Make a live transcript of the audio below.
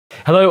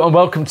Hello and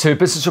welcome to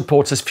Business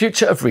Reporter's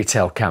Future of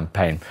Retail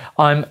campaign.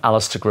 I'm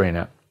Alistair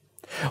Greener.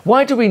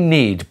 Why do we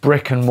need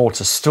brick and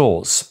mortar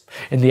stores?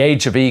 In the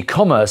age of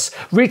e-commerce,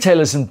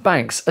 retailers and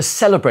banks are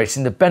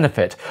celebrating the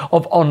benefit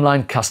of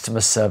online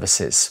customer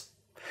services.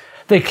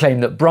 They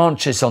claim that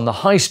branches on the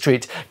high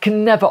street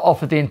can never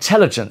offer the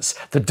intelligence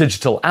that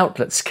digital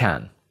outlets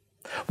can.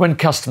 When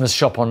customers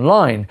shop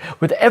online,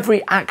 with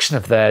every action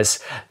of theirs,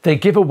 they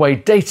give away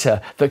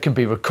data that can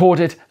be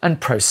recorded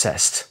and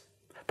processed.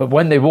 But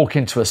when they walk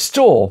into a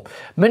store,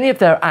 many of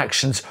their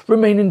actions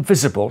remain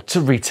invisible to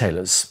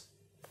retailers.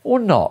 Or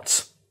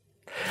not.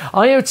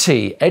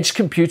 IoT, edge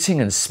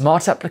computing and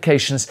smart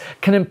applications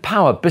can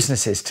empower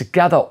businesses to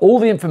gather all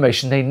the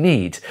information they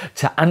need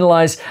to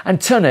analyse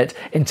and turn it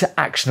into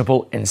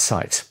actionable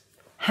insight.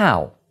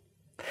 How?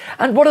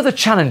 And what are the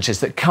challenges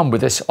that come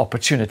with this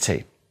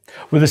opportunity?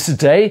 With us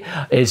today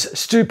is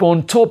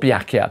Stuborn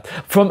Torbiakia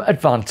from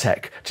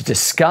Advantech to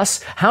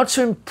discuss how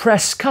to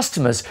impress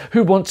customers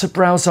who want to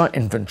browse our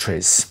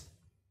inventories.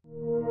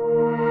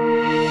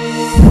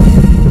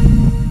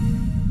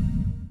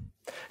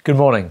 Good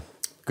morning.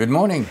 Good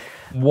morning.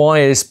 Why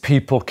is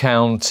people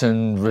count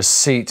and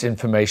receipt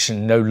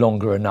information no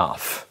longer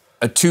enough?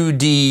 A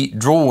 2D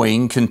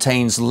drawing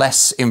contains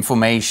less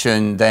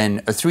information than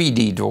a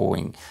 3D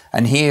drawing.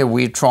 And here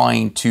we're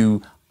trying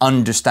to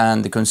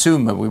understand the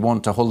consumer. We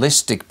want a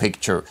holistic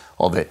picture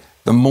of it.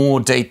 The more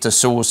data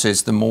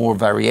sources, the more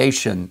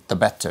variation, the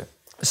better.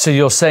 So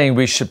you're saying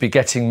we should be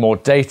getting more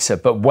data,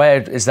 but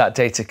where is that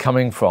data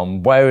coming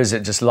from? Where is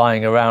it just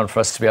lying around for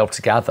us to be able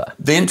to gather?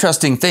 The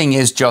interesting thing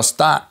is just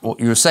that, what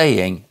you're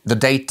saying. The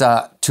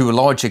data, to a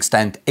large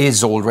extent,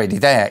 is already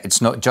there. It's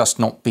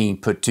not being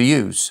put to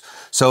use.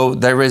 So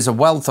there is a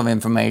wealth of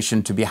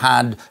information to be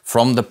had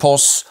from the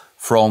POS,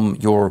 from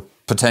your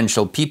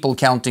potential people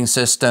counting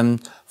system,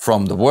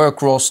 from the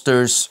work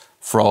rosters,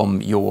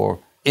 from your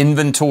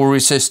inventory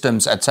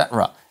systems,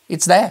 etc.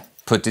 It's there.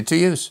 Put it to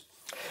use.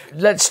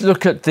 Let's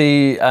look at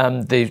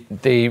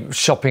the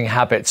shopping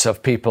habits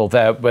of people.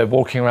 We're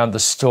walking around the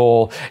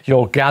store,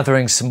 you're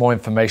gathering some more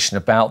information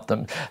about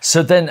them.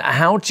 So then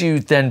how do you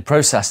then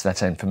process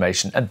that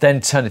information and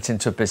then turn it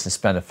into a business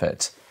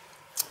benefit?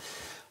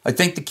 I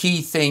think the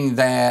key thing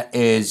there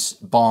is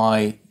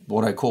by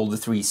what I call the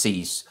 3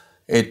 C's.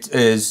 It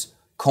is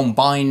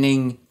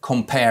combining,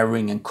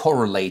 comparing and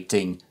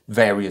correlating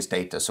various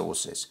data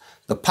sources.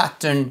 The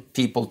pattern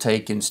people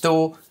take in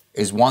store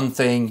is one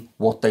thing,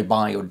 what they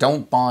buy or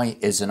don't buy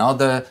is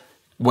another.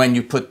 When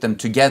you put them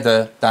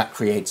together, that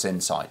creates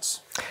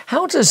insights.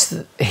 How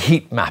does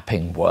heat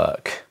mapping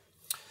work?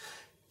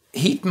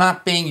 Heat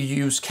mapping, you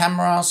use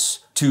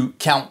cameras to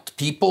count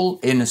people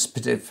in a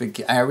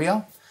specific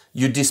area.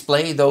 You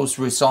display those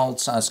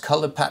results as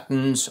color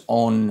patterns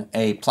on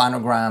a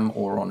planogram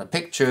or on a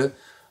picture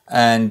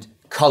and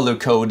color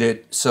code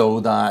it so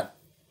that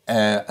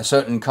a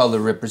certain color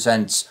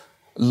represents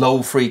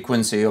low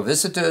frequency of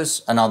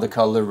visitors, another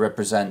color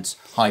represents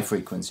high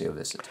frequency of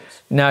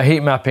visitors. Now,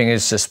 heat mapping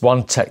is just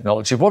one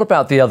technology. What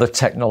about the other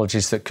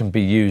technologies that can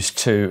be used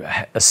to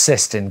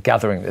assist in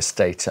gathering this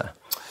data?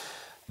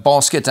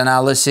 Basket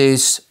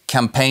analysis,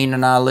 campaign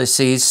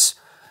analysis,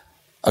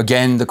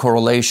 again, the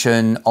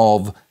correlation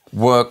of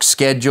work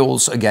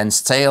schedules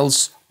against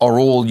sales are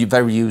all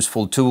very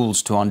useful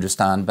tools to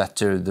understand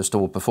better the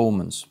store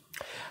performance.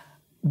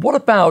 What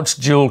about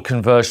dual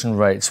conversion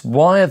rates?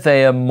 Why are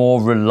they a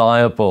more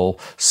reliable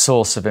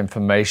source of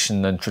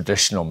information than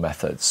traditional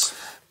methods?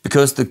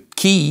 Because the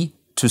key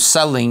to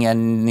selling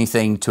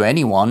anything to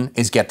anyone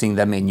is getting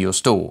them in your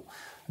store.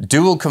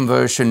 Dual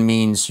conversion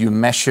means you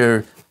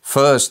measure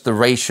first the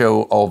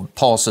ratio of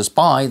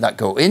passers-by that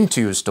go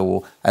into your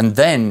store and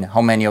then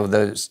how many of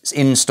those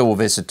in-store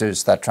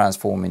visitors that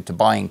transform into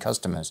buying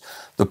customers.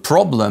 The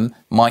problem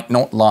might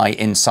not lie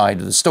inside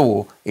of the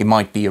store. It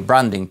might be a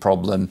branding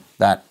problem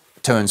that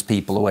turns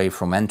people away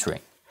from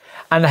entering.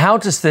 And how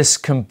does this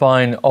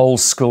combine old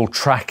school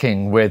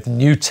tracking with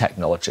new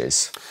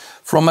technologies?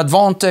 From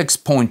Advantech's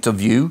point of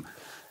view,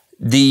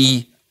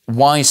 the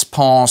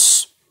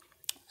WisePass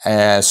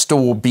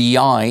Store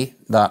BI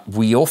that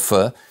we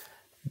offer,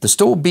 the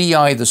Store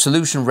BI, the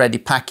solution ready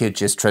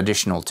package, is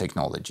traditional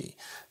technology.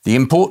 The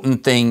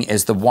important thing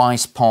is the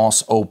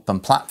WisePass open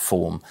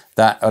platform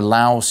that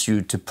allows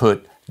you to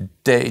put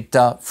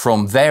data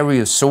from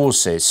various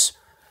sources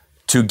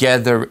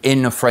together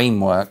in a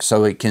framework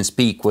so it can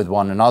speak with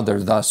one another,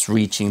 thus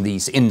reaching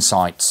these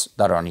insights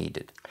that are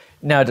needed.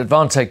 Now at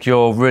Advantech,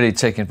 you're really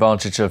taking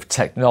advantage of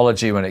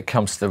technology when it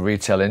comes to the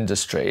retail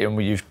industry, and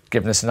you've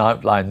given us an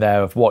outline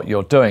there of what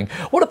you're doing.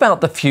 What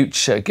about the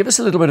future? Give us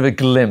a little bit of a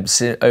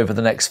glimpse over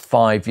the next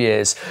 5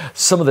 years,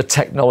 some of the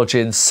technology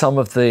and some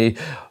of the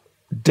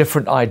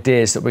different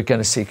ideas that we're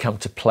going to see come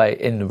to play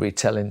in the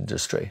retail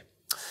industry.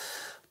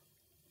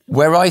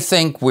 Where I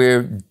think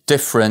we're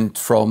different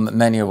from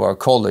many of our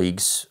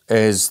colleagues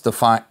is the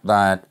fact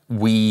that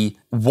we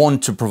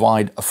want to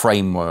provide a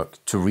framework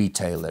to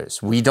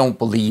retailers. We don't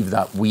believe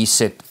that we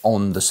sit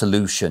on the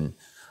solution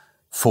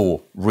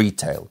for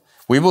retail.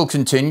 We will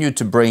continue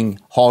to bring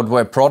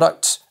hardware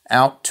products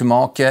out to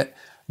market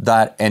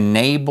that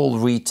enable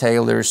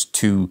retailers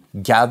to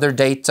gather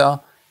data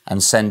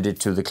and send it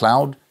to the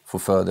cloud for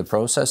further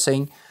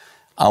processing.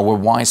 Our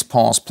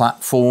WisePass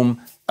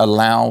platform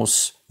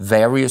allows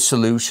various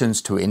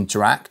solutions to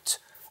interact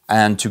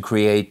and to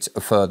create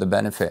a further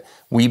benefit.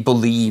 We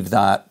believe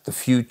that the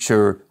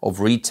future of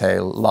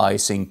retail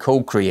lies in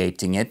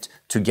co-creating it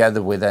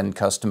together with end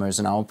customers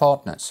and our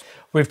partners.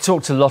 We've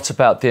talked a lot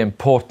about the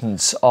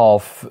importance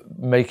of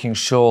making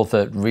sure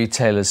that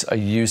retailers are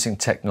using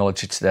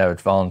technology to their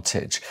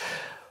advantage.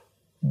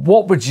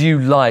 What would you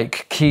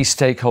like key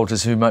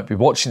stakeholders who might be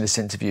watching this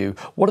interview,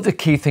 what are the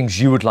key things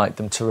you would like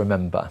them to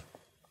remember?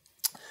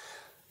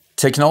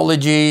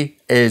 Technology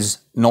is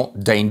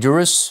not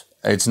dangerous.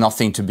 It's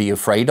nothing to be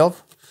afraid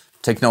of.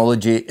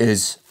 Technology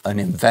is an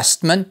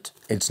investment.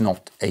 It's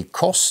not a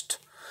cost.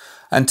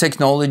 And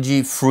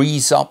technology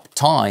frees up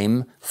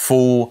time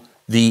for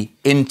the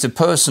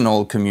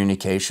interpersonal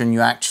communication.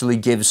 You actually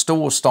give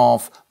store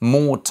staff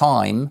more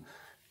time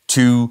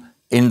to,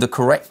 in the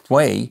correct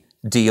way,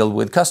 deal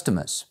with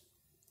customers.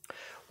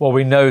 Well,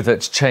 we know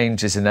that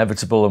change is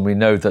inevitable, and we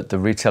know that the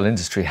retail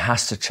industry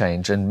has to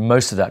change, and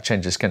most of that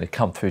change is going to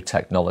come through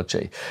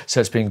technology. So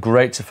it's been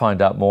great to find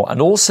out more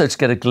and also to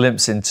get a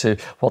glimpse into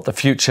what the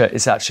future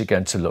is actually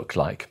going to look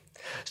like.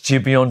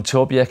 Sturbjørn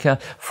Torbjekke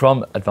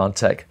from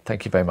Advantech,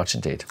 thank you very much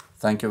indeed.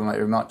 Thank you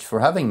very much for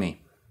having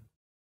me.